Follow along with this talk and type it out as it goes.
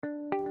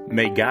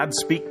May God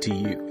speak to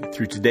you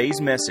through today's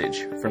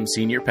message from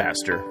Senior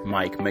Pastor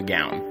Mike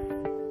McGowan.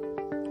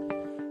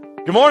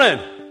 Good morning.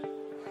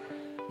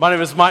 My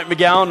name is Mike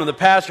McGowan. I'm the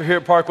pastor here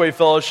at Parkway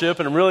Fellowship,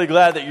 and I'm really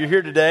glad that you're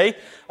here today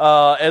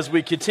as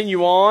we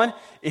continue on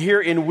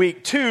here in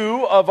week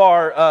 2 of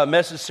our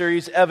message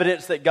series,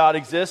 Evidence That God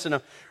Exists. And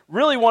I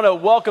really want to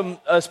welcome,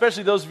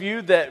 especially those of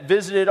you that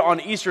visited on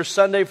Easter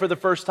Sunday for the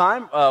first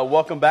time.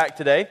 Welcome back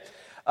today.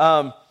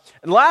 And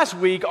last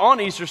week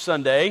on Easter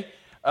Sunday,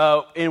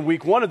 in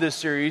week 1 of this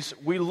series,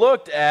 we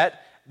looked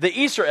at the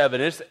Easter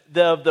evidence,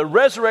 the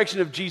resurrection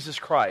of Jesus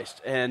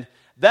Christ. And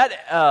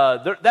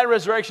that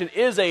resurrection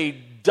is a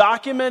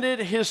documented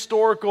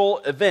historical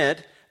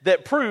event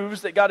that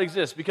proves that God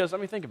exists. Because, let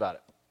me think about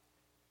it.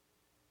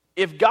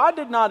 If God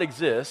did not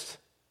exist,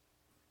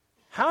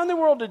 how in the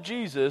world did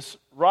Jesus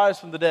rise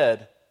from the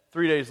dead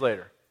 3 days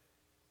later?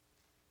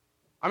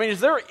 I mean,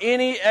 is there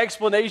any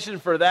explanation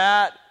for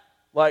that,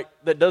 like,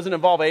 that doesn't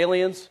involve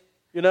aliens,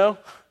 you know?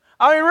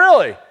 I mean,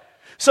 really.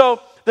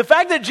 So, the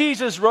fact that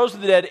Jesus rose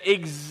from the dead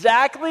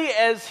exactly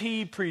as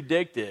he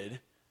predicted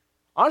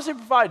honestly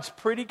provides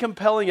pretty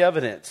compelling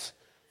evidence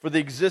for the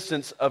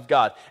existence of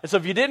God. And so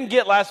if you didn't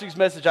get last week's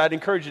message, I'd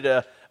encourage you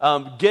to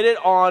get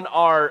it on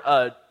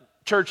our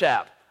church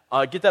app.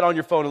 Get that on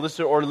your phone and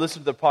listen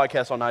to the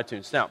podcast on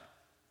iTunes. Now,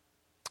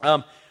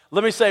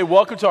 let me say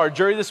welcome to our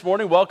jury this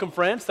morning. Welcome,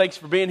 friends. Thanks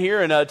for being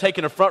here and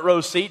taking a front row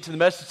seat to the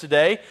message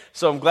today.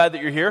 So I'm glad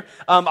that you're here.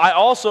 I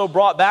also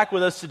brought back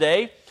with us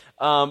today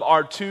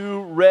our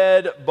 2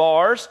 red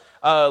bars.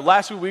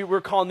 Last week we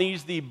were calling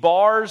these the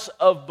bars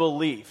of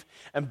belief.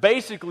 And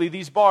basically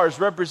these bars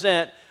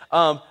represent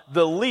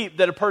the leap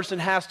that a person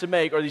has to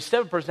make, or the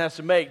step a person has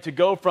to make to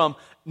go from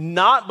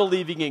not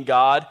believing in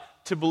God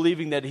to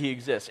believing that he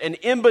exists. And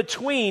in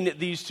between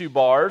these 2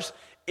 bars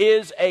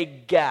is a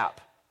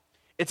gap.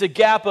 It's a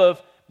gap of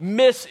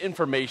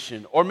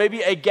misinformation, or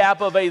maybe a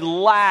gap of a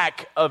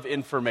lack of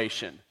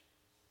information.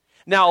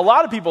 Now, a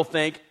lot of people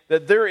think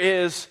that there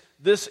is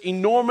this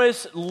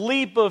enormous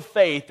leap of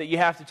faith that you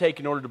have to take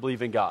in order to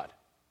believe in God.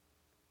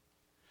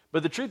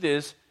 But the truth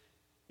is,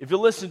 if you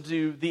listen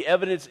to the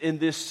evidence in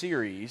this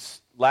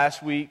series,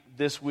 last week,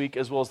 this week,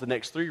 as well as the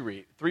next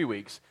 3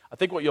 weeks, I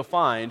think what you'll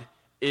find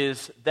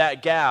is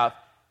that gap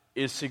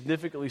is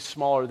significantly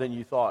smaller than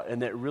you thought,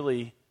 and that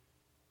really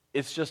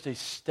it's just a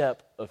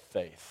step of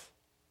faith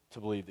to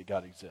believe that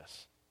God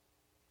exists.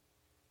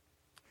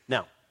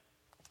 Now,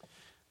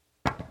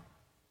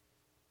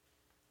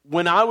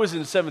 when I was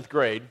in 7th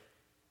grade,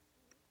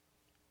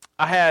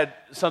 I had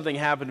something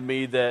happen to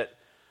me that,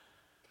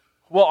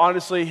 well,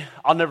 honestly,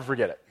 I'll never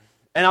forget it.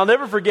 And I'll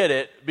never forget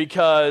it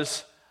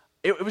because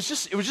it was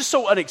just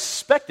so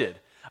unexpected.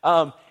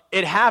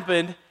 It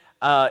happened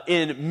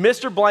in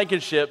Mr.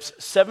 Blankenship's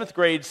 7th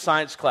grade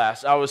science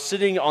class. I was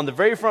sitting on the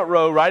very front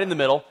row, right in the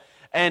middle,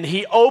 and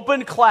he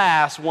opened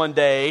class one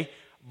day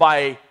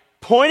by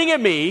pointing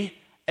at me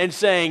and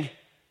saying,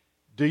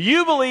 "Do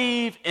you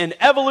believe in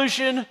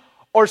evolution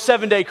or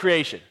 7-day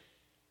creation?"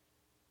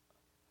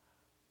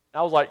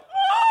 I was like,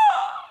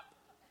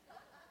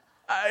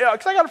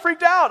 because I got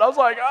freaked out. I was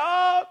like,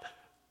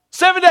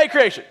 7-day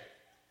creation.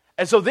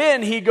 And so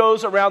then he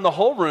goes around the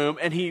whole room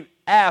and he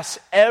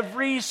asks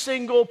every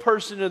single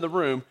person in the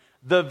room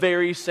the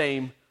very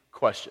same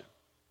question.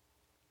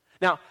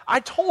 Now, I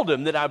told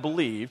him that I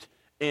believed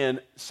in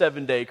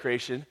 7-day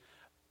creation,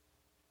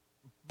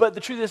 but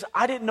the truth is,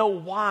 I didn't know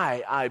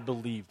why I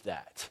believed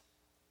that.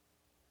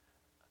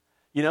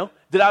 You know,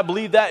 did I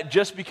believe that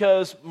just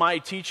because my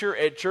teacher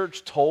at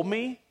church told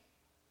me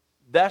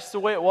that's the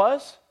way it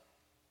was?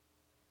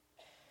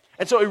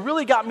 And so it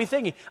really got me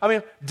thinking. I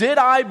mean, did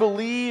I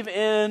believe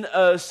in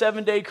a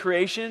 7-day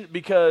creation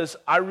because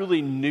I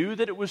really knew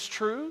that it was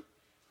true?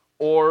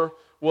 Or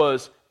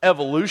was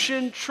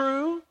evolution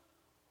true?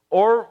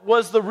 Or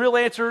was the real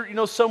answer,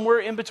 somewhere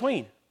in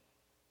between?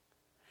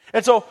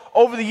 And so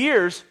over the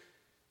years,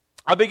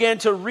 I began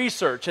to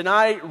research, and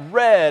I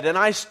read, and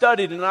I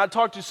studied, and I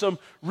talked to some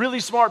really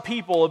smart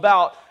people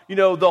about,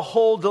 the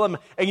whole dilemma.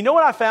 And you know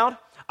what I found?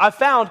 I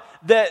found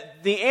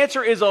that the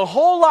answer is a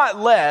whole lot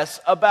less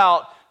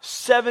about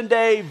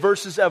 7-day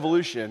versus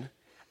evolution,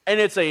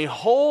 and it's a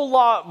whole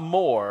lot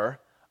more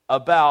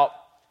about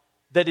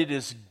that it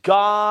is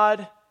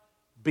God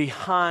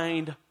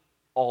behind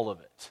all of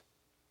it.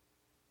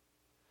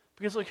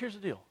 Because look, here's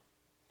the deal.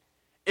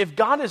 If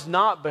God is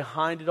not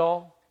behind it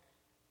all,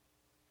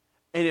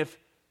 and if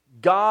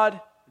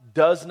God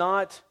does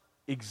not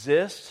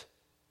exist,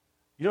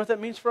 you know what that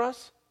means for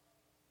us?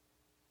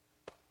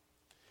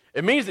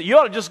 It means that you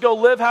ought to just go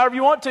live however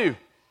you want to,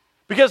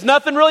 because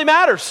nothing really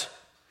matters.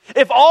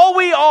 If all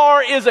we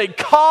are is a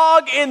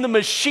cog in the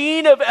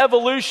machine of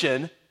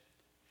evolution,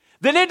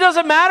 then it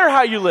doesn't matter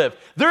how you live.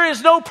 There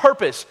is no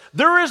purpose.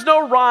 There is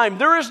no rhyme.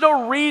 There is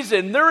no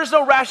reason. There is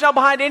no rationale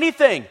behind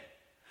anything.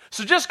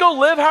 So just go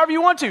live however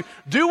you want to.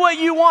 Do what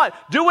you want.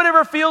 Do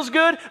whatever feels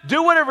good.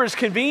 Do whatever is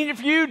convenient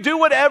for you. Do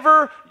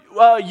whatever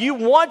you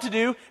want to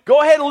do.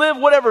 Go ahead and live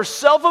whatever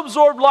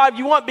self-absorbed life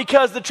you want,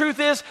 because the truth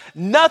is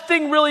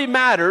nothing really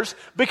matters,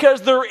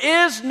 because there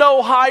is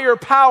no higher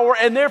power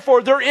and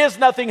therefore there is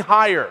nothing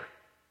higher.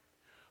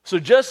 So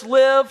just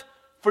live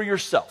for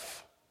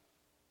yourself.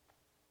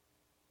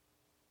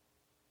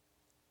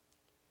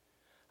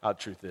 The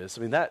truth is,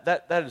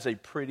 that is a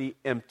pretty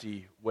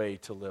empty way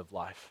to live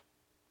life.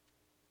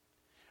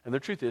 And the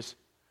truth is,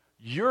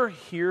 you're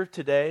here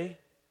today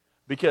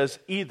because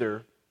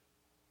either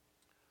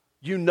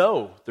you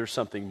know there's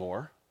something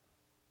more,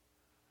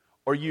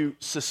 or you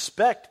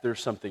suspect there's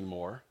something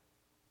more,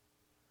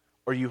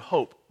 or you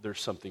hope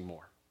there's something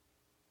more.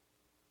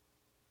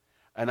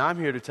 And I'm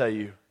here to tell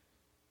you,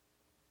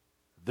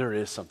 there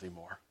is something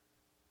more.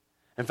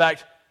 In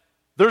fact,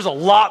 there's a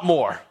lot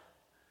more.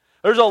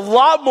 There's a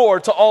lot more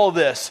to all of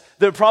this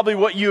than probably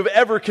what you've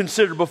ever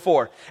considered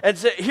before. And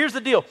so here's the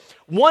deal.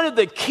 One of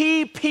the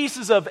key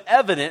pieces of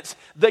evidence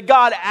that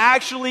God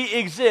actually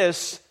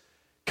exists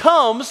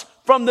comes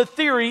from the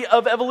theory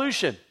of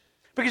evolution.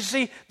 Because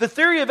you see, the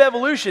theory of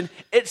evolution,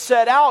 it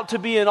set out to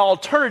be an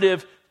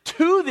alternative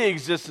to the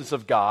existence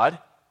of God,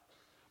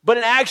 but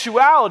in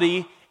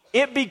actuality,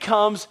 it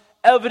becomes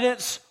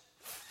evidence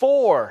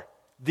for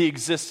the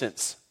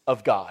existence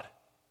of God.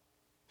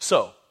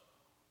 So,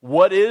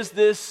 what is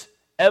this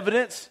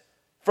evidence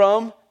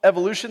from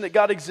evolution that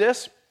God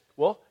exists?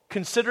 Well,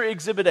 consider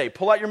Exhibit A.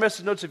 Pull out your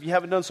message notes if you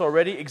haven't done so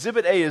already.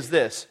 Exhibit A is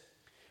this,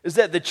 is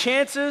that the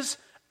chances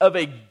of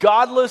a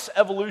godless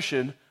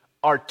evolution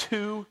are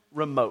too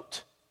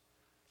remote.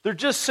 They're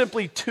just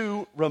simply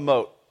too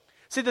remote.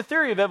 See, the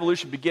theory of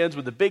evolution begins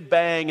with the Big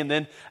Bang, and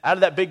then out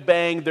of that Big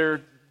Bang,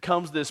 there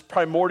comes this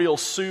primordial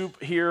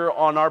soup here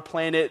on our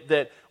planet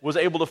that was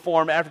able to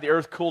form after the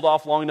earth cooled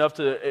off long enough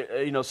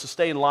to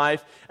sustain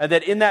life. And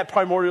that in that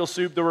primordial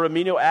soup, there were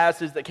amino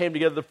acids that came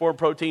together to form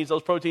proteins.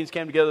 Those proteins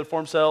came together to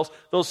form cells.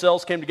 Those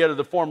cells came together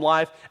to form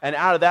life. And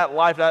out of that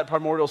life, out of that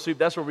primordial soup,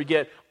 that's where we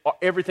get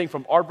everything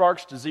from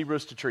aardvarks to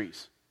zebras to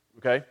trees.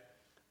 Okay?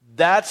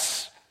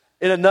 That's,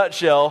 in a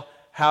nutshell,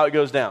 how it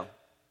goes down.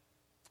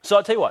 So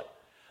I'll tell you what.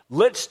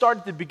 Let's start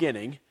at the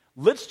beginning.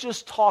 Let's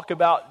just talk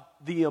about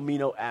the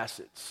amino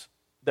acids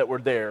that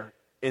were there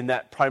in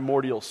that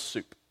primordial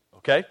soup,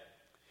 okay?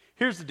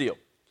 Here's the deal.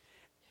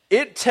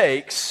 It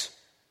takes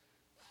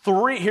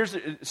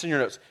it's in your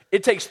notes.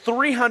 It takes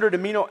 300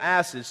 amino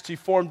acids to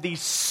form the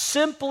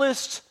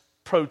simplest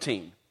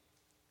protein.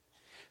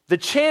 The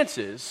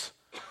chances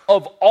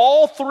of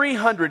all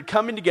 300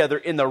 coming together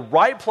in the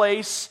right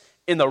place,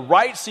 in the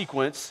right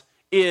sequence,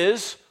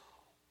 is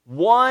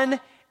 1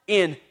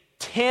 in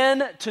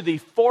 10 to the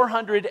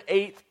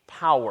 408th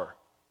power.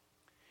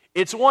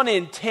 It's 1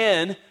 in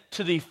 10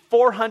 to the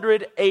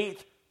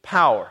 408th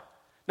power.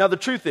 Now, the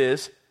truth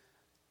is,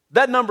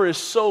 that number is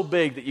so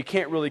big that you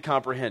can't really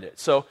comprehend it.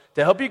 So,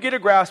 to help you get a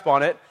grasp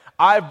on it,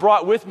 I've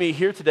brought with me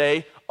here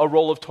today a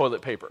roll of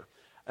toilet paper.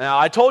 Now,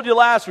 I told you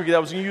last week that I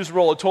was going to use a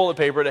roll of toilet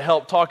paper to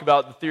help talk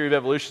about the theory of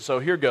evolution, so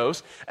here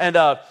goes. And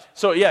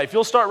if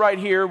you'll start right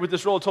here with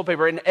this roll of toilet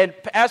paper, and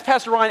as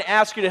Pastor Ryan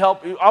asks you to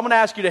help, I'm going to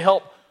ask you to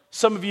help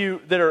some of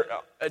you that are,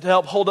 to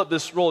help hold up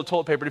this roll of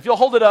toilet paper. And if you'll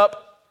hold it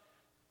up,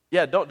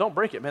 yeah, don't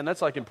break it, man.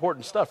 That's like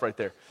important stuff right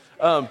there.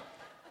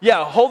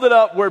 Hold it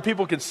up where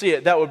people can see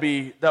it. That would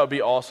be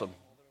awesome.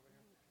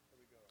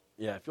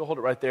 Yeah, if you'll hold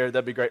it right there,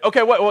 that'd be great.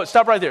 Okay, wait,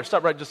 stop right there.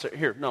 Stop right just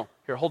here. No,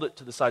 here, hold it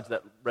to the sides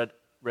of that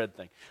red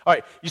thing. All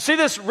right, you see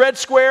this red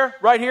square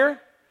right here?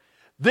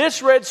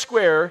 This red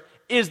square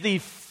is the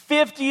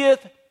 50th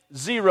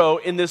zero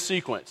in this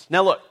sequence.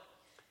 Now look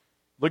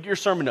at your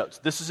sermon notes.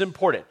 This is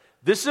important.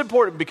 This is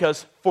important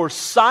because for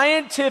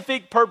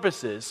scientific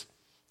purposes,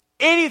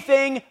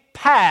 anything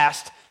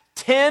past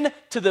 10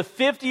 to the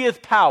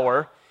 50th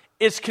power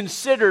is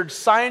considered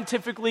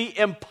scientifically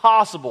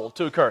impossible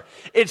to occur.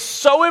 It's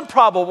so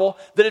improbable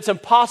that it's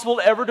impossible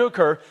ever to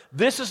occur.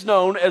 This is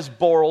known as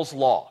Borel's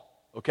law,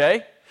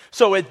 okay?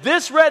 So at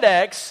this red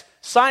X,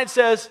 science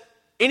says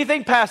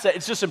anything past that,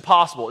 it's just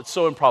impossible. It's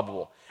so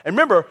improbable. And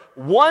remember,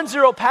 1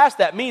 zero past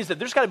that means that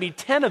there's got to be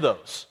 10 of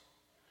those.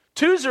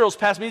 2 zeros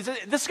past means that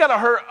this has got to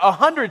hurt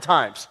 100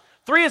 times.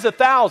 3 is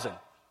 1,000.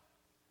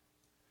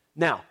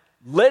 Now,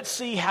 let's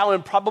see how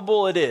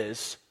improbable it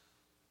is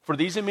for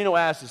these amino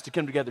acids to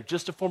come together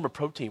just to form a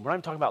protein. We're not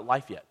even talking about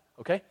life yet,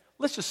 okay?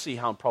 Let's just see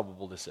how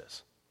improbable this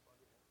is.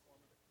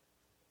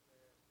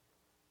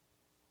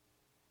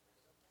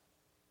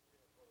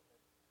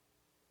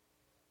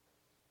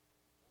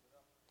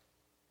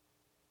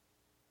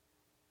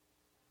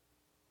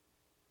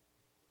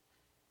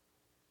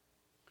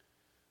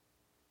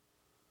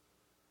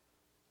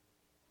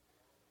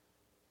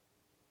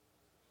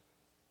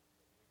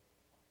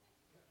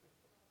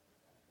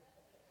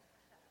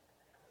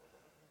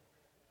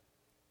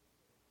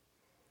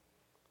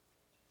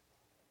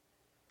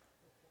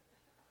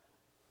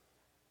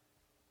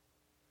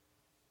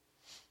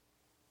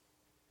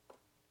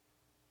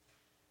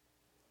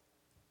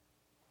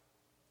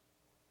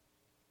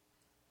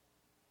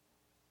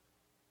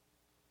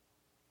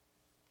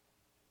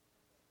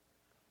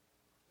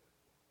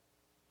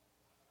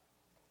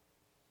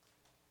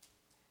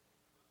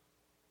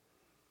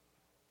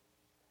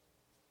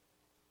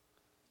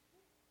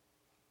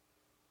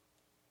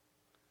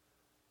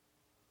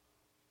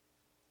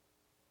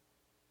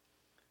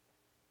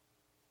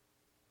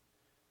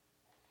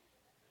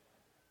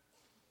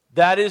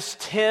 That is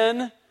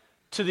 10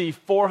 to the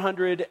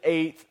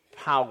 408th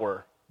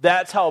power.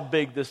 That's how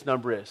big this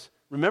number is.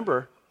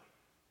 Remember,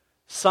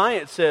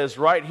 science says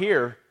right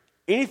here,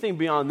 anything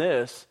beyond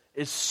this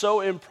is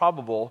so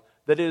improbable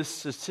that it is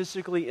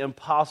statistically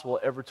impossible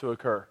ever to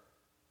occur.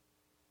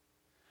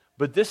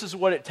 But this is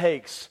what it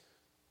takes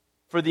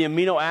for the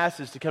amino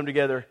acids to come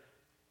together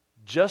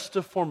just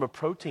to form a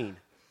protein.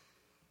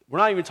 We're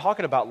not even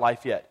talking about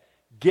life yet.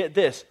 Get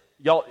this.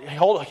 Y'all,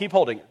 keep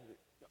holding.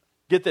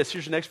 Get this.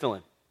 Here's your next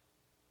fill-in.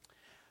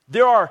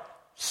 There are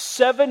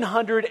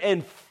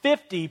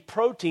 750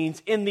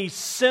 proteins in the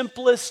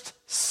simplest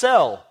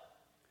cell.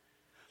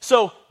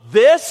 So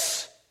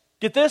this,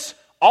 get this,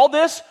 all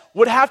this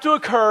would have to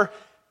occur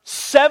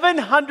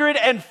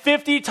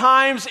 750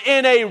 times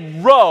in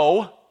a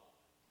row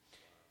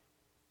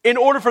in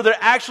order for there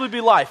to actually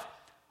be life.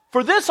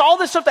 For this, all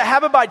this stuff to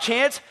happen by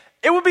chance,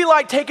 it would be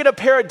like taking a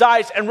pair of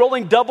dice and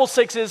rolling double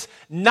sixes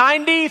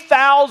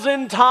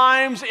 90,000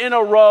 times in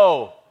a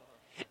row.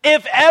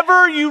 If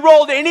ever you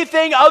rolled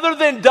anything other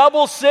than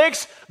double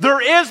six, there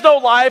is no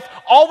life.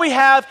 All we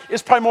have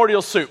is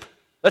primordial soup.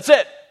 That's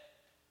it.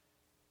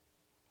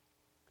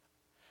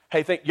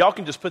 Hey, y'all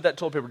can just put that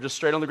toilet paper just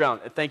straight on the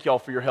ground. And thank y'all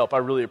for your help. I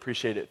really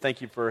appreciate it.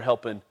 Thank you for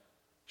helping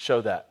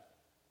show that.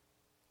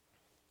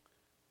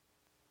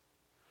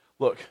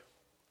 Look,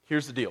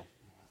 here's the deal.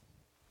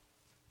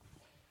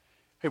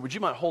 Hey, would you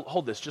mind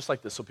hold this just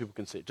like this so people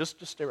can see it?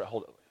 Just stay right,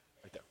 hold it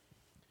right there.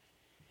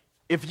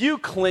 If you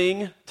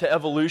cling to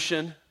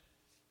evolution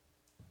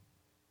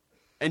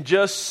and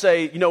just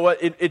say, you know what,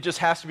 it just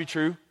has to be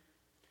true,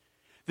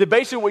 then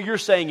basically what you're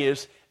saying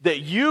is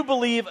that you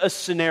believe a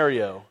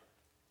scenario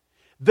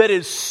that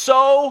is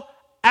so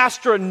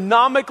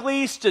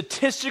astronomically,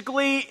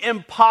 statistically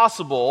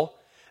impossible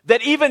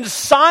that even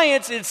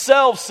science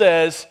itself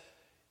says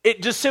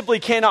it just simply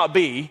cannot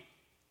be,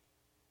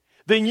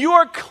 then you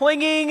are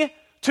clinging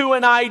to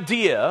an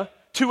idea,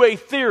 to a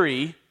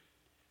theory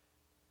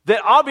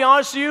that, I'll be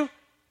honest with you,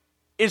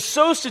 is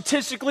so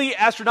statistically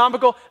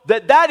astronomical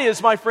that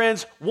is, my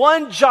friends,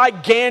 one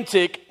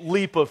gigantic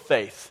leap of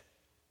faith.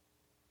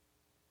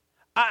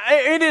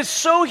 It is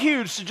so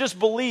huge to just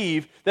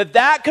believe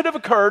that could have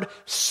occurred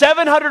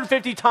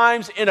 750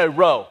 times in a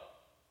row.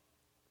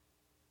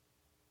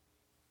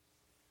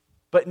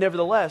 But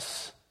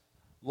nevertheless,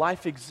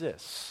 life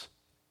exists.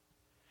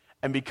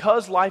 And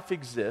because life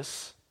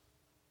exists,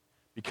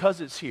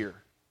 because it's here,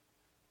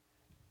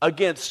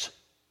 against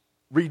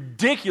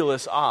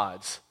ridiculous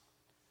odds,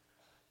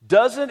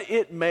 doesn't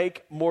it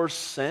make more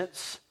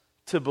sense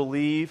to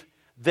believe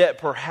that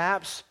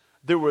perhaps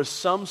there was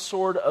some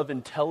sort of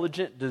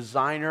intelligent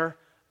designer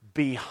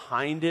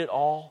behind it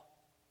all?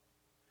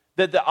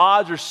 That the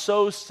odds are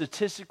so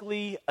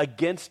statistically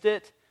against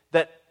it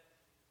that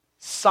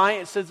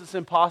science says it's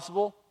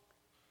impossible?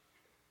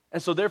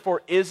 And so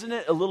therefore, isn't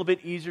it a little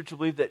bit easier to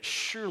believe that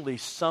surely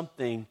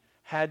something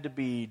had to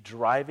be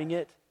driving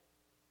it?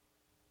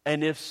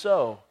 And if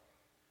so,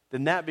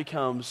 then that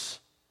becomes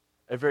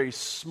a very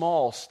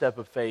small step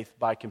of faith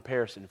by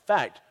comparison. In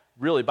fact,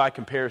 really by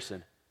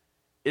comparison,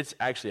 it's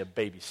actually a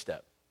baby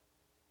step.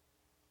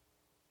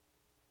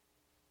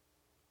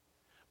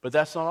 But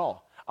that's not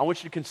all. I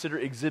want you to consider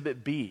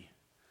Exhibit B.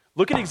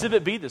 Look at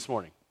Exhibit B this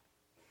morning.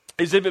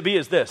 Exhibit B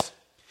is this: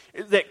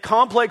 that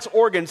complex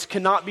organs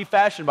cannot be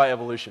fashioned by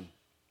evolution.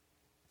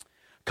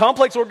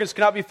 Complex organs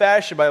cannot be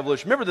fashioned by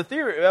evolution. Remember, the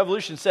theory of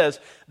evolution says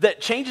that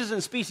changes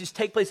in species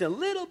take place in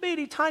little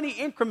bitty tiny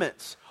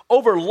increments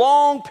over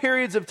long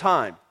periods of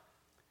time.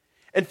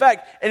 In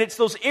fact, and it's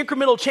those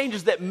incremental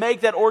changes that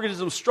make that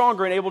organism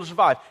stronger and able to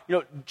survive. You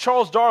know,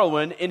 Charles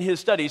Darwin, in his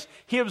studies,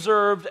 he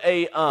observed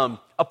a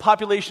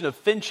population of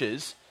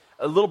finches,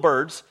 little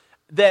birds,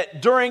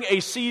 that during a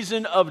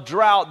season of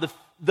drought,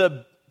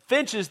 the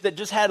finches that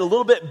just had a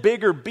little bit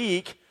bigger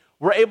beak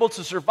were able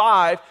to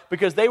survive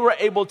because they were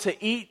able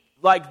to eat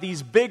like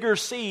these bigger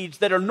seeds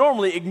that are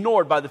normally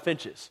ignored by the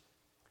finches.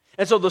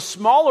 And so the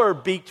smaller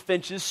beaked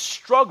finches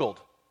struggled,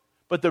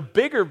 but the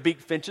bigger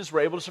beaked finches were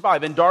able to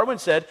survive. And Darwin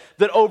said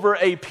that over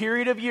a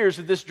period of years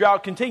that this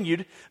drought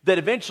continued, that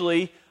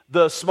eventually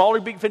the smaller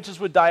beaked finches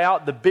would die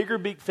out, the bigger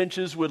beaked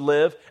finches would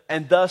live,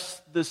 and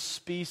thus the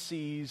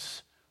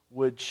species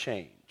would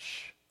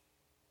change.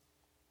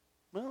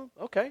 Well,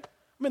 okay. I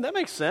mean, that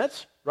makes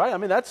sense, right? I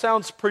mean, that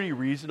sounds pretty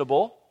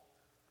reasonable.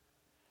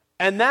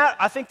 And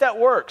I think that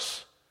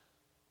works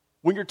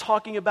when you're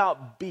talking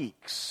about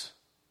beaks,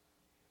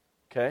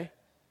 okay?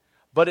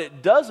 But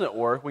it doesn't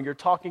work when you're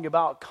talking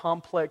about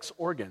complex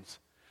organs.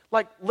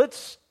 Like,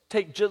 let's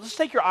take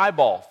your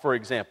eyeball, for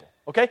example,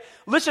 okay?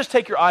 Let's just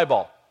take your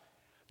eyeball.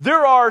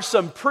 There are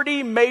some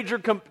pretty major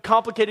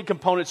complicated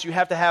components you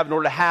have to have in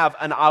order to have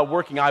a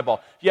working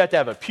eyeball. You have to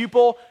have a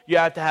pupil, you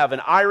have to have an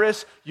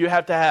iris, you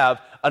have to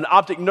have an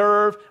optic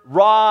nerve,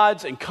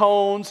 rods and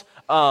cones,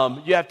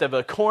 you have to have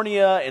a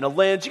cornea and a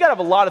lens. You got to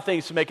have a lot of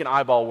things to make an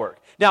eyeball work.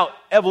 Now,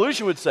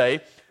 evolution would say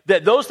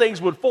that those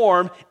things would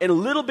form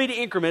in little bitty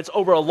increments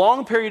over a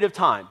long period of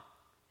time.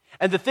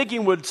 And the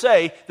thinking would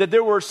say that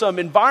there were some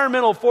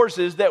environmental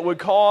forces that would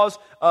cause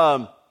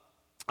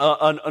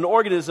an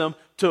organism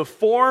to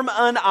form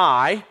an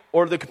eye,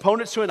 or the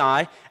components to an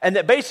eye, and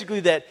that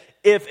basically that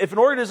if an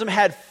organism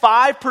had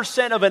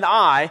 5% of an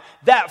eye,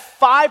 that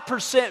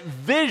 5%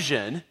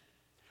 vision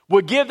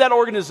would give that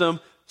organism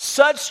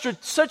such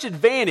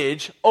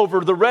advantage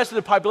over the rest of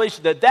the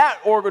population that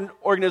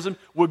organism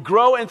would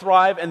grow and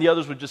thrive and the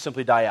others would just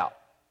simply die out.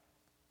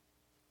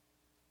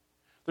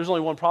 There's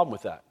only one problem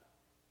with that.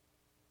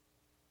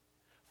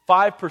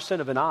 5%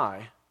 of an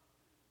eye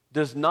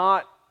does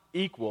not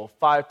equal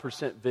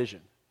 5%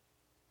 vision.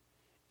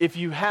 If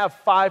you have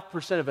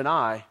 5% of an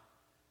eye,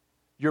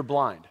 you're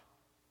blind.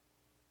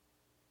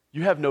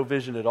 You have no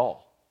vision at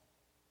all.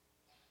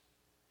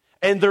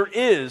 And there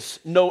is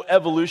no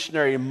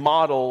evolutionary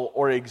model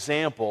or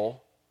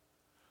example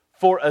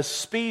for a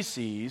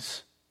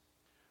species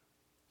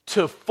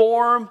to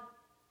form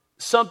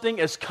something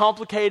as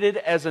complicated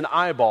as an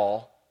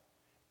eyeball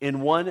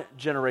in one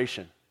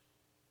generation.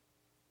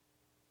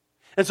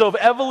 And so if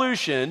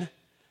evolution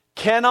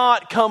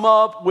cannot come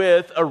up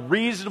with a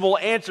reasonable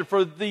answer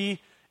for the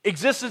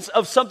existence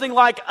of something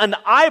like an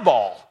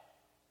eyeball,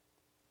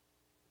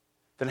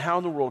 then how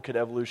in the world could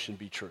evolution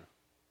be true?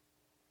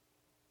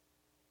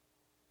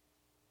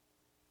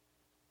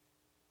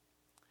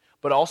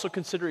 But also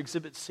consider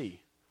Exhibit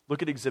C.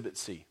 Look at Exhibit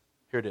C.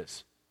 Here it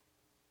is.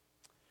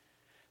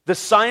 The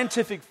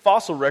scientific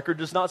fossil record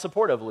does not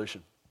support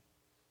evolution.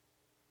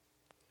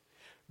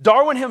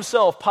 Darwin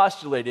himself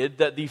postulated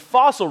that the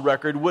fossil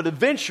record would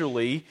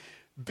eventually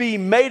be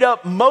made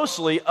up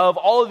mostly of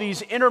all of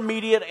these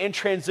intermediate and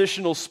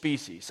transitional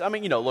species. I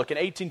mean, look, in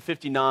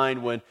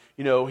 1859 when,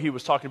 he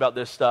was talking about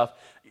this stuff,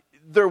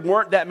 there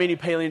weren't that many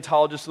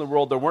paleontologists in the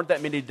world, there weren't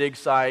that many dig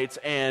sites,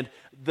 and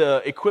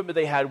the equipment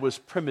they had was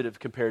primitive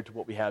compared to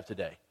what we have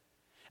today.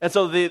 And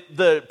so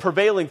the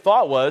prevailing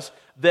thought was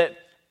that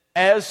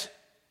as,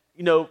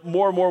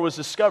 more and more was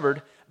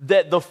discovered,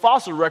 that the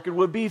fossil record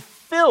would be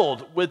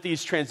filled with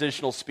these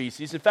transitional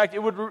species. In fact,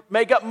 it would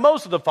make up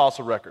most of the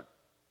fossil record.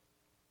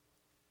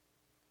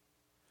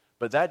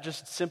 But that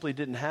just simply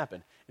didn't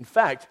happen. In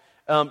fact,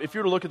 if you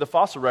were to look at the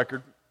fossil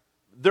record,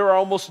 there are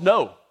almost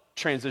no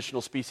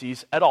transitional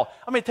species at all.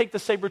 I mean, take the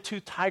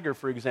saber-toothed tiger,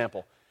 for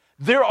example.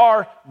 There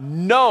are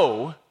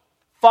no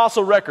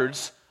fossil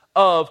records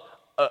of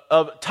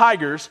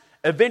tigers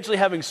eventually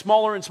having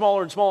smaller and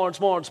smaller and smaller and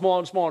smaller and smaller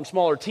and smaller and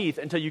smaller teeth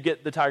until you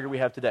get the tiger we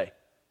have today.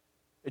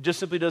 It just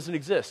simply doesn't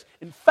exist.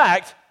 In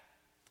fact,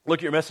 look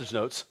at your message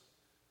notes.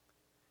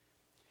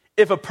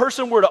 If a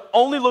person were to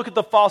only look at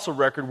the fossil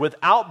record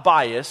without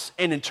bias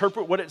and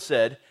interpret what it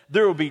said,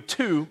 there will be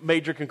two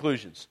major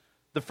conclusions.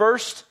 The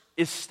first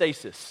is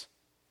stasis.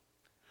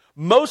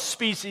 Most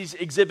species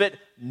exhibit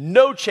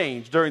no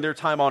change during their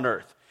time on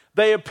Earth.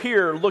 They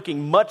appear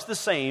looking much the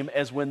same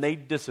as when they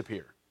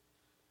disappear.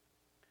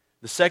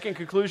 The second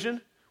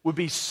conclusion would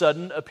be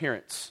sudden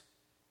appearance.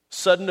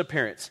 Sudden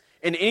appearance.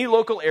 In any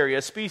local area,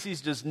 a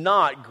species does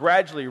not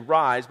gradually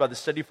rise by the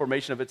steady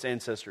formation of its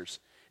ancestors.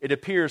 It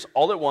appears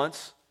all at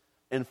once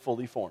and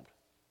fully formed.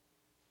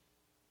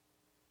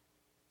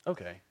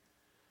 Okay.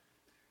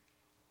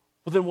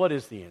 Well, then what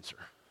is the answer?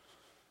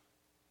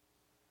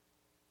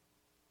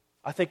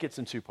 I think it's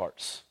in two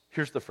parts.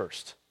 Here's the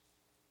first.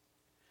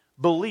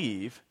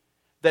 Believe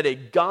that a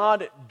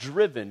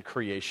God-driven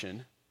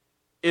creation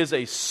is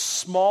a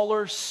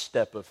smaller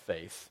step of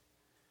faith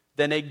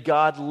than a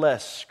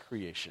godless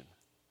creation.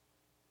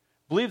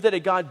 Believe that a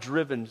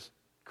God-driven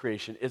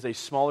creation is a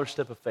smaller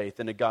step of faith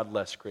than a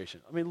godless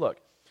creation. I mean, look,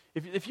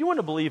 if you want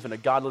to believe in a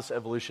godless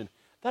evolution,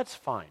 that's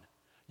fine.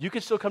 You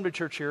can still come to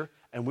church here,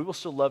 and we will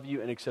still love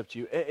you and accept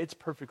you. It's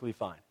perfectly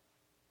fine.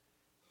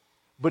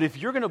 But if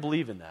you're going to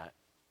believe in that,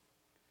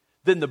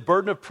 then the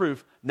burden of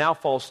proof now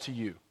falls to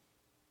you.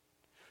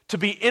 To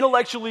be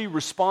intellectually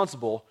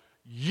responsible,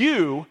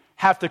 you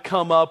have to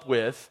come up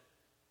with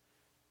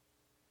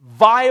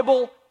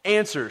viable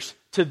answers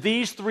to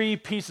these three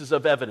pieces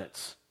of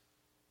evidence.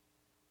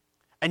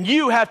 And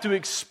you have to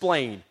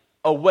explain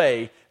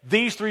away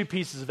these three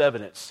pieces of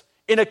evidence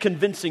in a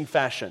convincing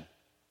fashion.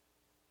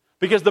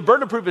 Because the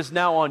burden of proof is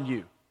now on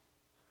you.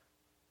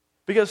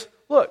 Because,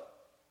 look,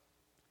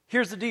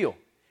 here's the deal.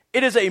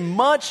 It is a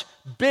much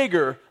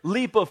bigger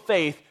leap of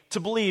faith to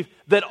believe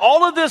that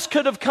all of this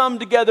could have come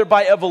together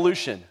by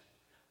evolution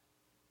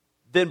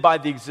than by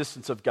the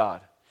existence of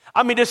God.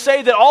 I mean, to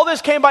say that all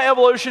this came by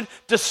evolution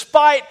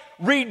despite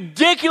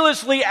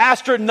ridiculously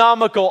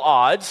astronomical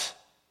odds,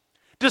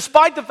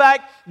 despite the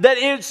fact that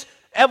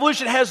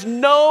evolution has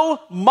no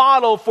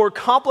model for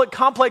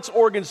complex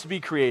organs to be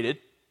created,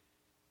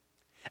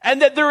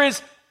 and that there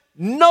is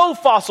no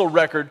fossil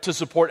record to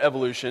support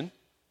evolution,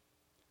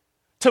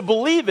 to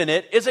believe in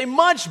it is a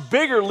much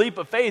bigger leap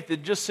of faith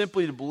than just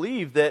simply to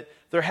believe that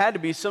there had to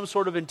be some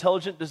sort of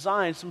intelligent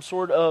design, some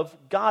sort of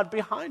God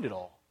behind it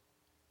all.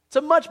 It's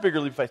a much bigger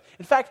leap of faith.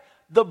 In fact,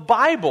 the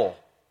Bible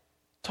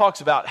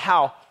talks about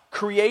how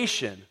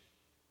creation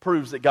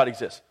proves that God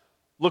exists.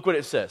 Look what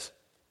it says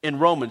in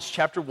Romans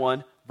chapter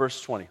 1,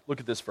 verse 20. Look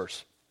at this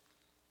verse.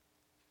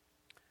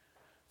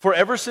 For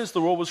ever since the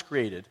world was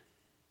created,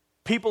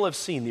 people have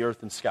seen the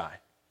earth and sky.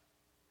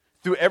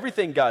 Through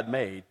everything God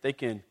made, they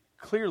can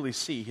clearly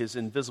see his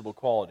invisible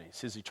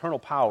qualities, his eternal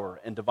power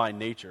and divine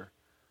nature,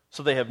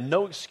 so they have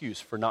no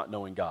excuse for not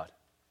knowing God.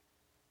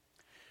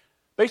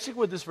 Basically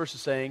what this verse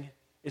is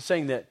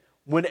saying that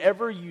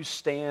whenever you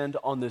stand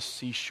on this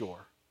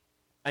seashore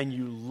and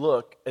you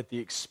look at the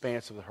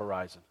expanse of the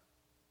horizon,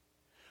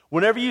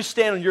 whenever you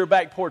stand on your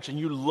back porch and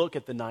you look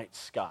at the night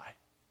sky,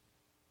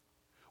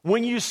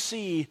 when you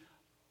see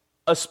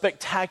a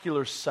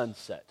spectacular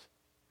sunset,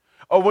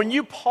 or when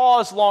you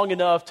pause long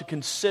enough to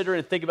consider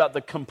and think about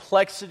the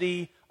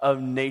complexity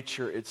of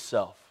nature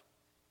itself,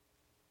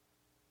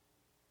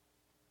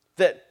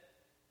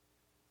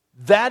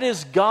 that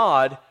is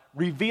God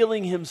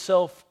revealing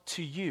himself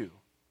to you.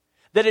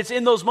 That it's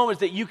in those moments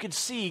that you can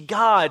see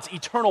God's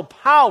eternal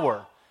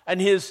power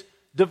and his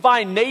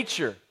divine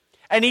nature.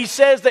 And he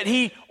says that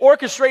he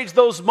orchestrates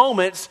those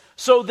moments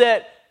so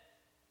that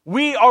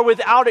we are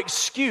without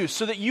excuse,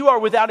 so that you are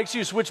without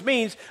excuse, which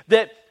means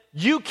that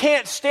you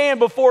can't stand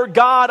before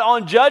God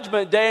on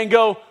Judgment Day and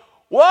go,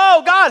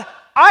 whoa, God,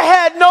 I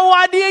had no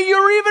idea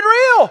you were even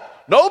real.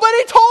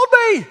 Nobody told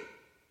me.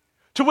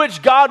 To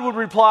which God would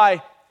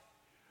reply,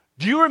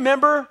 do you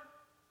remember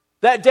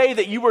that day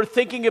that you were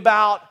thinking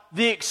about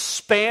the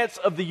expanse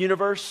of the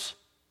universe?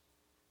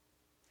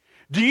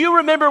 Do you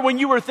remember when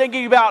you were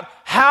thinking about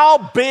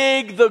how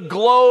big the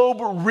globe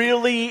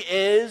really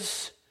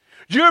is?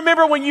 Do you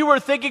remember when you were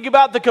thinking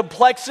about the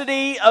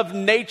complexity of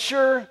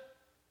nature?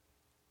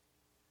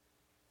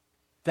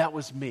 That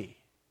was me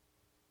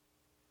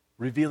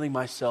revealing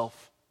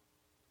myself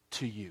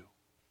to you.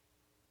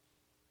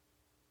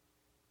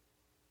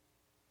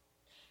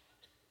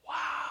 Wow.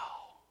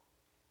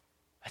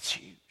 That's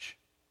huge.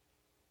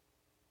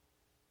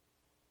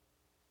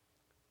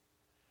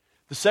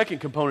 The second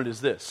component is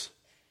this,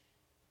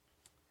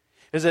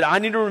 is that I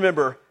need to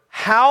remember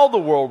how the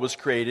world was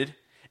created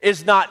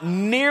is not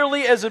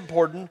nearly as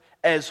important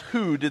as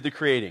who did the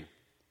creating.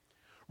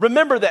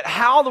 Remember that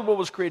how the world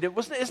was created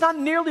is not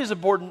nearly as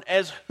important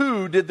as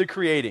who did the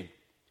creating.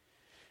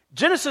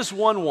 Genesis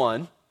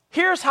 1:1,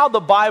 here's how the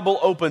Bible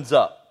opens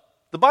up.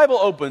 The Bible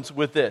opens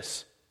with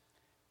this.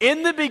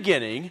 In the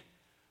beginning,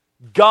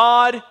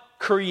 God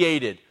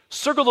created.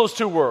 Circle those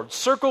two words.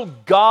 Circle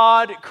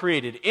God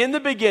created. In the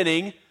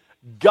beginning,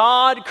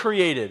 God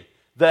created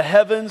the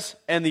heavens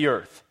and the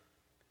earth.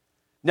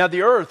 Now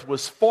the earth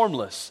was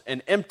formless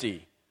and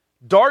empty.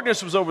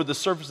 Darkness was over the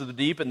surface of the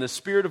deep, and the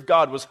Spirit of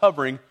God was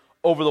hovering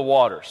over the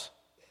waters.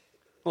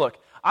 Look,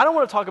 I don't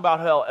want to talk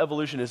about how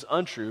evolution is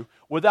untrue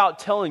without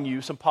telling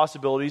you some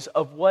possibilities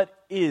of what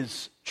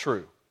is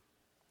true.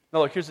 Now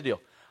look, here's the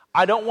deal.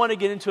 I don't want to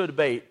get into a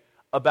debate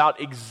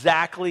about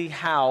exactly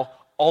how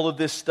all of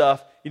this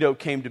stuff,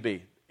 came to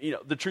be.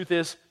 The truth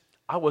is,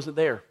 I wasn't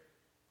there.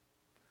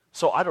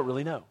 So I don't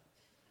really know.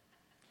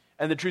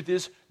 And the truth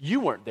is, you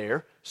weren't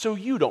there, so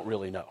you don't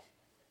really know.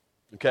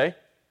 Okay?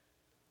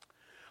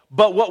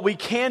 But what we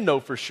can know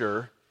for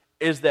sure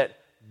is that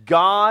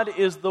God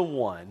is the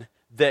one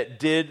that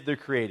did the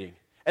creating.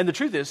 And the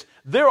truth is,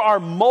 there are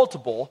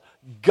multiple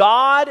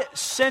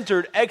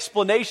God-centered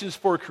explanations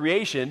for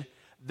creation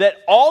that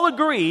all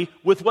agree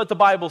with what the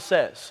Bible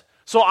says.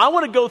 So I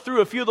want to go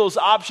through a few of those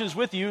options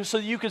with you so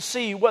that you can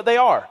see what they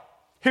are.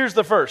 Here's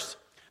the first.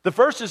 The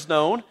first is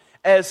known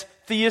as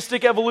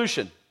theistic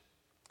evolution.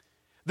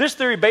 This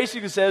theory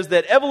basically says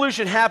that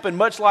evolution happened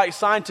much like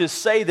scientists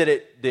say that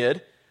it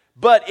did,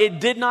 but it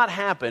did not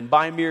happen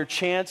by mere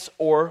chance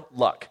or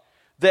luck.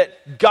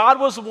 That God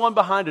was the one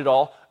behind it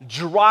all,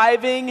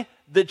 driving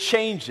the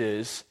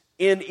changes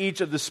in each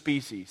of the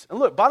species. And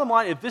look, bottom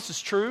line, if this is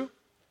true,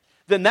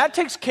 then that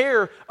takes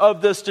care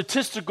of the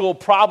statistical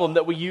problem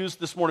that we used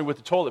this morning with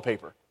the toilet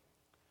paper.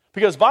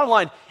 Because bottom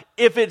line,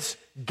 if it's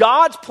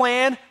God's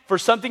plan for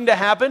something to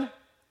happen,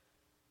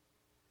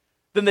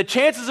 then the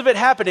chances of it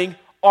happening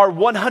are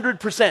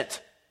 100%.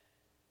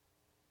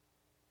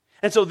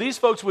 And so these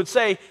folks would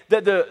say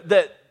that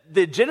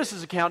the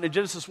Genesis account in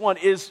Genesis 1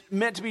 is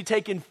meant to be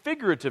taken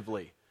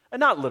figuratively and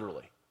not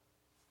literally.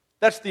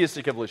 That's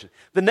theistic evolution.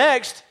 The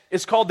next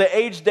is called the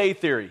age-day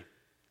theory.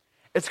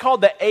 It's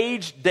called the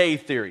age-day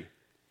theory.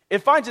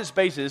 It finds its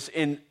basis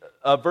in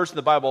a verse in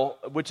the Bible,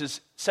 which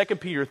is 2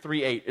 Peter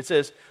 3:8. It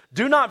says,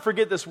 "Do not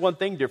forget this one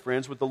thing, dear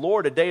friends. With the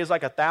Lord, a day is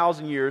like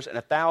 1,000 years, and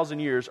 1,000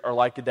 years are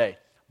like a day."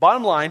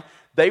 Bottom line,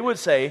 they would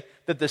say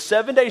that the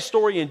 7-day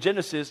story in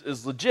Genesis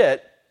is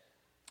legit,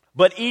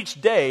 but each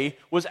day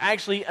was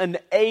actually an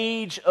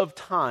age of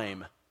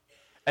time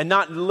and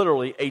not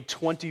literally a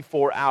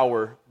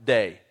 24-hour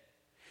day.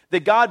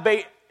 That God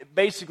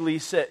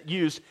basically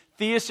used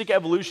theistic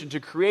evolution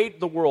to create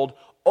the world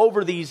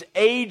over these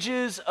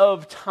ages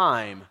of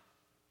time,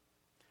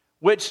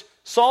 which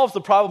solves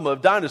the problem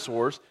of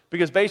dinosaurs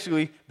because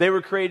basically they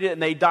were created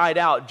and they died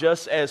out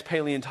just as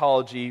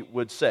paleontology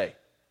would say.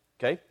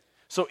 Okay?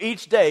 So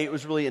each day it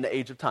was really an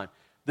age of time.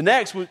 The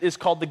next is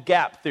called the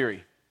gap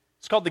theory.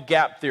 It's called the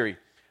gap theory.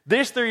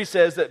 This theory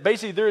says that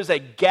basically there is a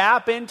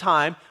gap in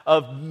time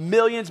of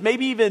millions,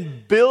 maybe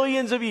even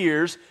billions of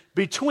years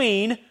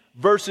between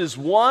verses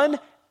 1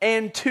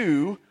 and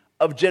 2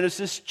 of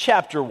Genesis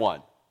chapter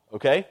 1.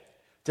 Okay?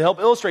 To help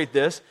illustrate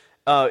this,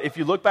 if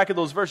you look back at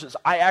those verses,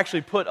 I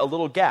actually put a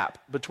little gap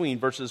between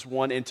verses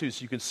 1 and 2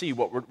 so you can see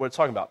what it's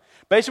talking about.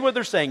 Basically what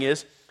they're saying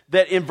is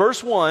that in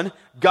verse 1,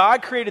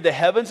 God created the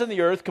heavens and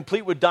the earth,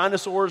 complete with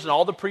dinosaurs and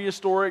all the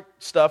prehistoric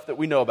stuff that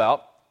we know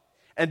about.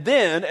 And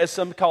then, as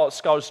some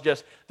scholars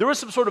suggest, there was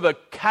some sort of a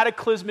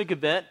cataclysmic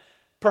event,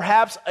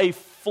 perhaps a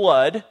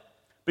flood,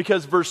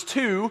 because verse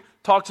 2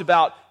 talks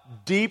about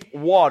deep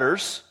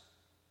waters.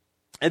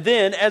 And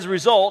then, as a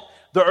result,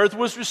 the earth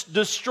was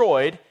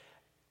destroyed,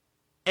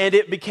 and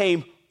it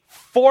became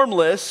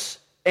formless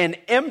and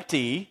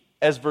empty,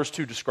 as verse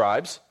 2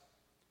 describes.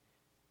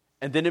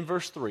 And then in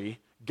verse 3,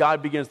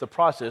 God begins the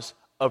process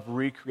of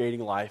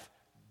recreating life,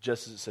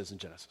 just as it says in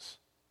Genesis.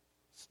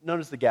 It's known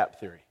as the gap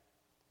theory.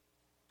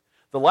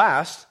 The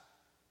last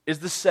is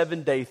the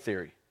 7-day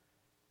theory.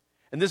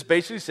 And this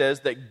basically says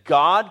that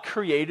God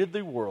created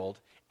the world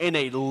in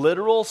a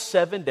literal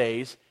 7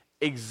 days,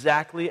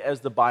 exactly as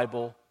the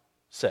Bible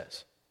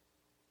says.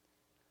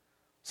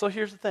 So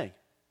here's the thing.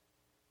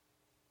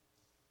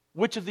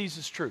 Which of these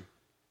is true?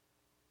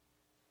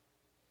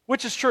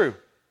 Which is true?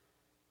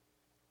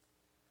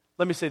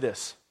 Let me say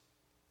this.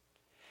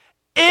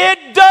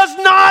 It does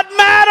not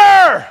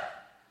matter.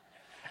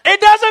 It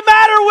doesn't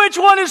matter which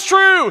one is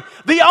true.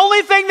 The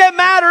only thing that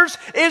matters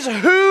is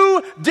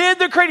who did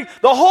the creating.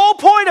 The whole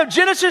point of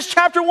Genesis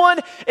chapter 1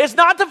 is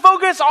not to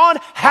focus on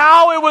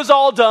how it was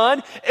all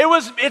done.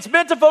 It's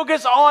meant to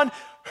focus on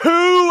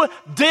who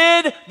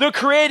did the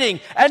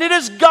creating. And it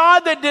is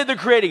God that did the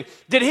creating.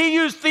 Did he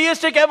use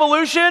theistic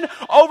evolution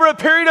over a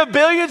period of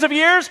billions of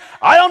years?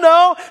 I don't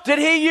know. Did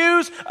he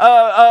use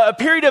a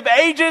period of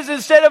ages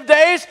instead of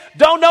days?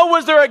 Don't know.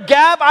 Was there a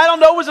gap? I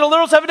don't know. Was it a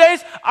literal 7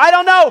 days? I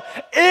don't know.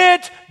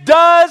 It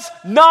does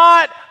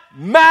not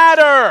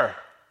matter.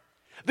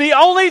 The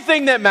only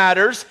thing that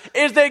matters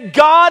is that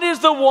God is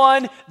the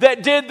one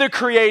that did the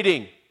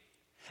creating.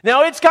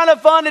 Now, it's kind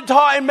of fun to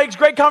talk and makes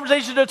great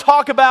conversation to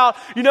talk about,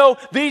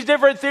 these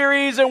different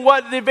theories and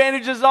what the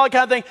advantages and all that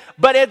kind of thing.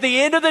 But at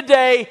the end of the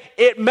day,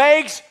 it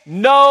makes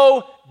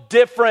no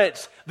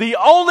difference. The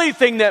only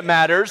thing that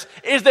matters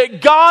is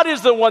that God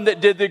is the one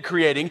that did the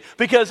creating,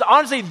 because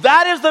honestly,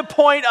 that is the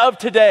point of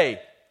today.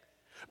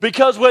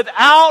 Because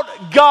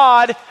without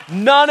God,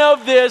 none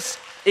of this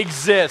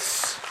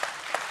exists.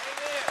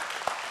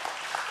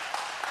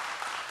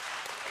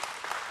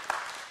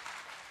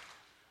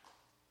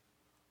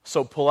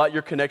 So pull out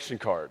your connection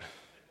card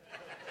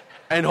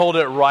and hold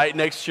it right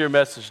next to your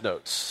message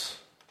notes.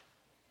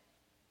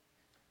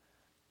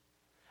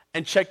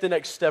 And check the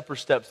next step or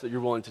steps that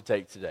you're willing to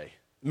take today.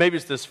 Maybe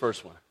it's this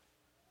first one.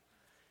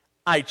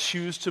 I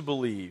choose to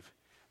believe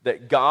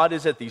that God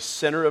is at the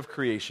center of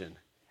creation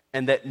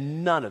and that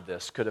none of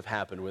this could have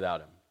happened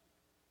without him.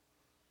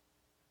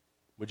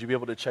 Would you be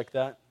able to check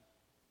that?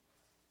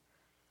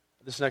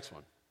 This next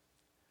one.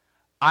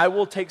 I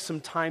will take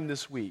some time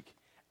this week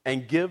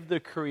and give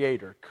the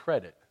Creator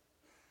credit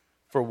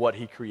for what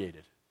he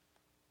created.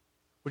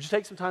 Would you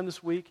take some time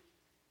this week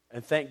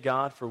and thank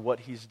God for what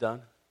he's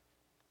done?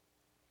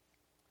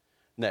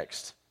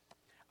 Next,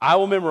 I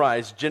will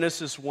memorize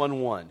Genesis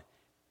 1:1.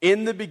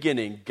 In the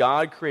beginning,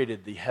 God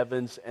created the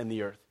heavens and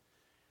the earth.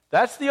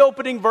 That's the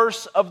opening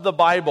verse of the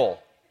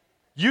Bible.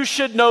 You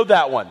should know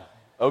that one,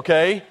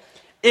 okay?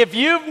 If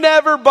you've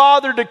never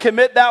bothered to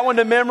commit that one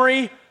to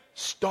memory,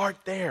 start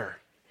there,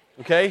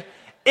 okay?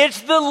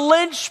 It's the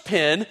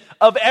linchpin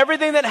of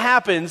everything that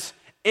happens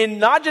in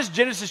not just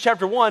Genesis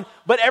chapter 1,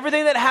 but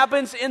everything that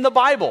happens in the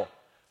Bible.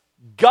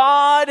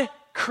 God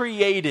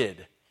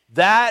created.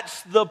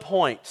 That's the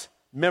point.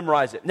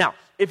 Memorize it. Now,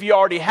 if you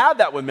already have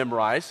that one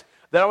memorized,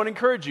 then I would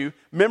encourage you,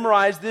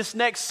 memorize this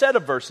next set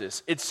of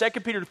verses. It's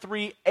 2 Peter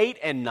 3, 8,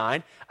 and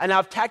 9. And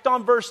I've tacked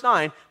on verse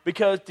 9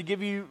 because to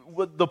give you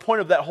what the point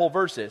of that whole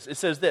verse is. It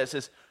says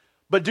this,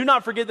 but do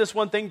not forget this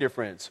one thing, dear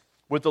friends.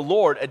 With the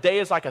Lord, a day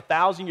is like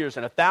 1,000 years,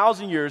 and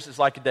 1,000 years is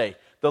like a day.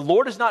 The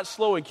Lord is not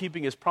slow in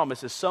keeping his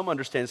promise, as some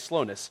understand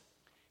slowness.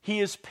 He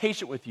is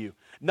patient with you,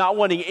 not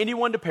wanting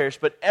anyone to perish,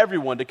 but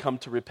everyone to come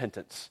to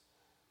repentance.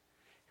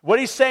 What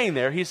he's saying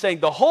there, he's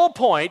saying the whole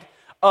point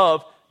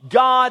of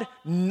God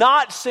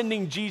not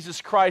sending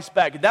Jesus Christ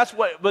back. That's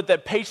what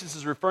that patience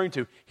is referring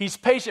to. He's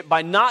patient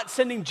by not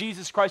sending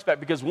Jesus Christ back,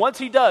 because once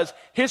he does,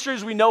 history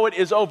as we know it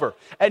is over.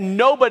 And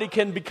nobody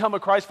can become a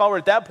Christ follower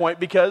at that point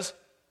because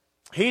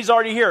he's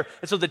already here.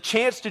 And so the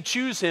chance to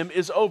choose him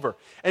is over.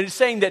 And he's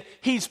saying that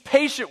he's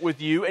patient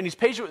with you and he's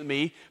patient with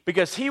me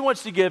because he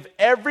wants to give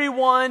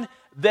everyone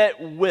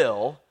that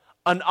will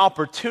an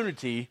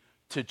opportunity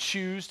to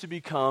choose to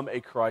become a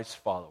Christ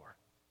follower.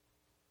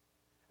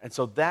 And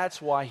so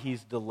that's why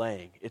he's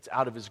delaying. It's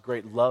out of his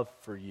great love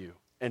for you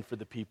and for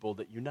the people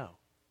that you know.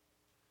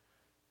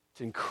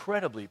 It's an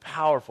incredibly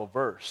powerful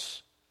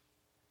verse.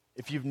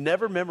 If you've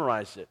never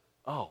memorized it,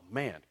 oh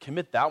man,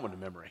 commit that one to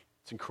memory.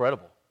 It's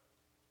incredible.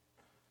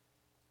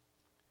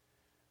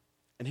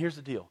 And here's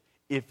the deal.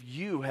 If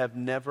you have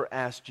never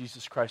asked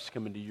Jesus Christ to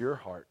come into your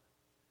heart,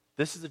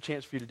 this is the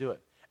chance for you to do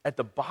it. At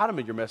the bottom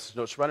of your message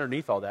notes, right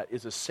underneath all that,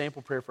 is a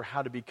sample prayer for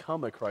how to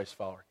become a Christ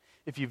follower.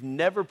 If you've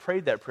never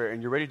prayed that prayer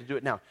and you're ready to do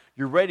it now,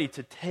 you're ready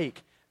to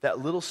take that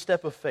little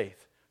step of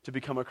faith to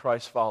become a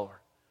Christ follower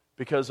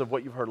because of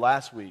what you've heard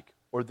last week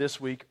or this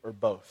week or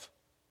both,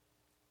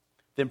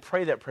 then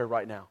pray that prayer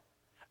right now.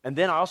 And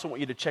then I also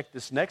want you to check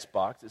this next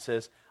box that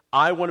says,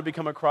 I want to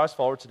become a Christ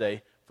follower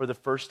today for the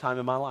first time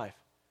in my life.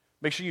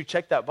 Make sure you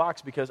check that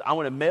box because I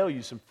want to mail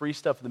you some free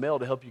stuff in the mail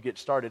to help you get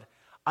started.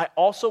 I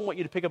also want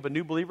you to pick up a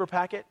new believer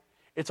packet.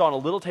 It's on a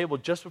little table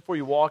just before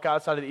you walk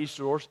outside of each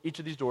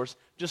of these doors.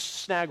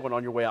 Just snag one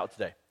on your way out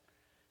today.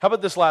 How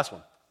about this last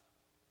one?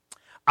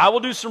 I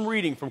will do some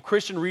reading from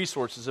Christian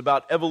resources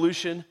about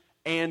evolution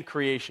and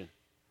creation.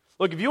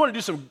 Look, if you want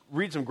to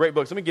read some great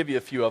books, let me give you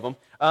a few of them.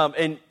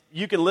 And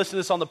you can listen to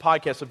this on the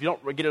podcast. So if you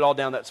don't get it all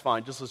down, that's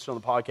fine. Just listen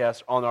on the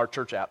podcast on our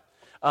church app.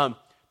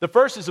 The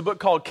first is a book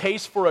called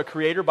Case for a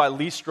Creator by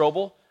Lee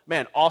Strobel.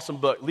 Man, awesome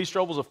book. Lee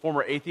Strobel is a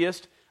former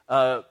atheist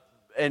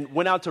and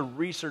went out to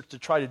research to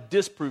try to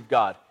disprove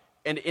God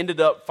and ended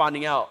up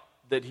finding out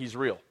that he's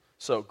real.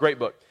 So, great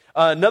book.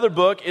 Another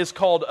book is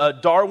called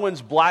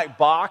Darwin's Black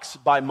Box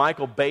by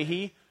Michael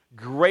Behe.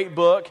 Great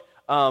book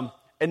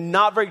and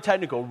not very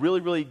technical. Really,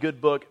 really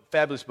good book.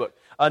 Fabulous book.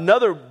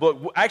 Another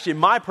book, actually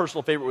my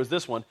personal favorite was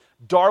this one,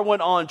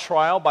 Darwin on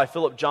Trial by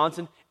Philip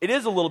Johnson. It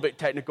is a little bit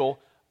technical,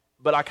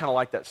 but I kind of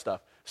like that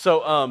stuff.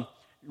 So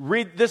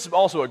read, this is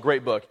also a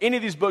great book. Any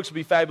of these books would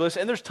be fabulous,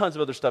 and there's tons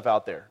of other stuff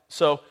out there.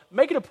 So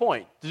make it a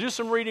point to do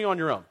some reading on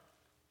your own.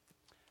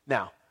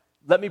 Now,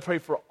 let me pray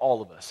for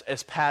all of us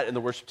as Pat and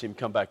the worship team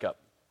come back up.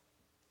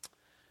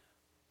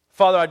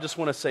 Father, I just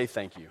want to say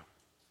thank you.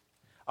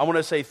 I want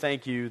to say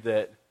thank you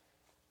that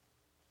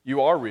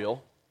you are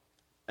real,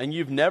 and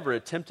you've never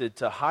attempted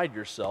to hide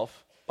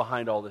yourself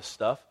behind all this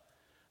stuff.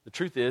 The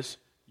truth is,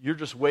 you're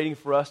just waiting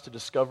for us to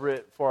discover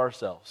it for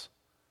ourselves.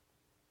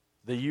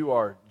 That you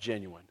are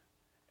genuine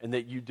and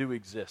that you do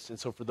exist. And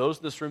so for those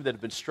in this room that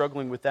have been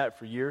struggling with that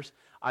for years,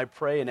 I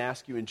pray and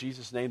ask you in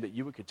Jesus' name that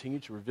you would continue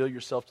to reveal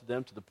yourself to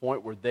them to the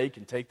point where they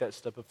can take that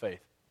step of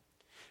faith.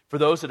 For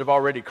those that have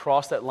already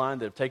crossed that line,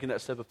 that have taken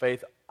that step of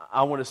faith,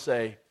 I want to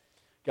say,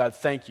 God,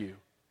 thank you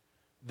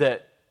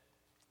that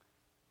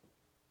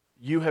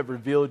you have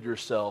revealed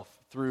yourself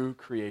through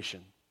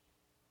creation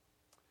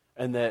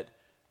and that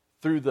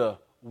through the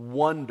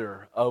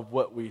wonder of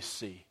what we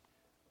see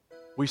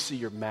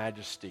your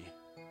majesty.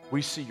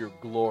 We see your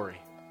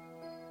glory.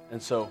 And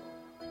so,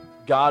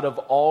 God of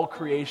all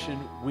creation,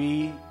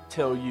 we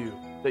tell you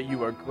that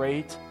you are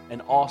great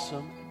and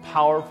awesome,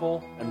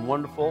 powerful and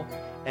wonderful,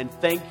 and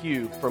thank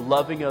you for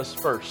loving us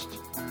first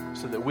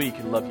so that we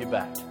can love you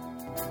back.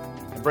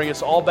 And bring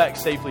us all back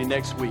safely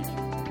next week.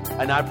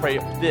 And I pray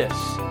this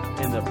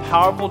in the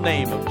powerful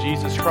name of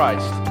Jesus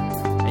Christ.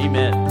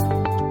 Amen.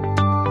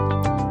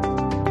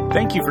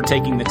 Thank you for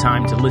taking the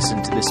time to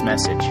listen to this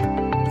message.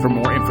 For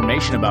more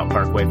information about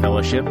Parkway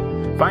Fellowship,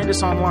 find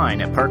us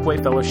online at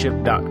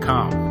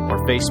parkwayfellowship.com or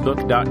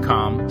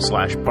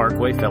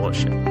facebook.com/Parkway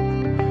Fellowship.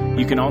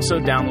 You can also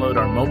download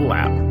our mobile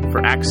app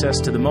for access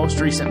to the most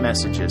recent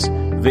messages,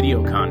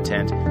 video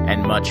content,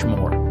 and much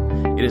more.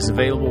 It is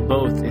available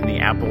both in the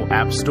Apple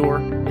App Store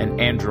and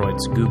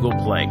Android's Google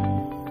Play.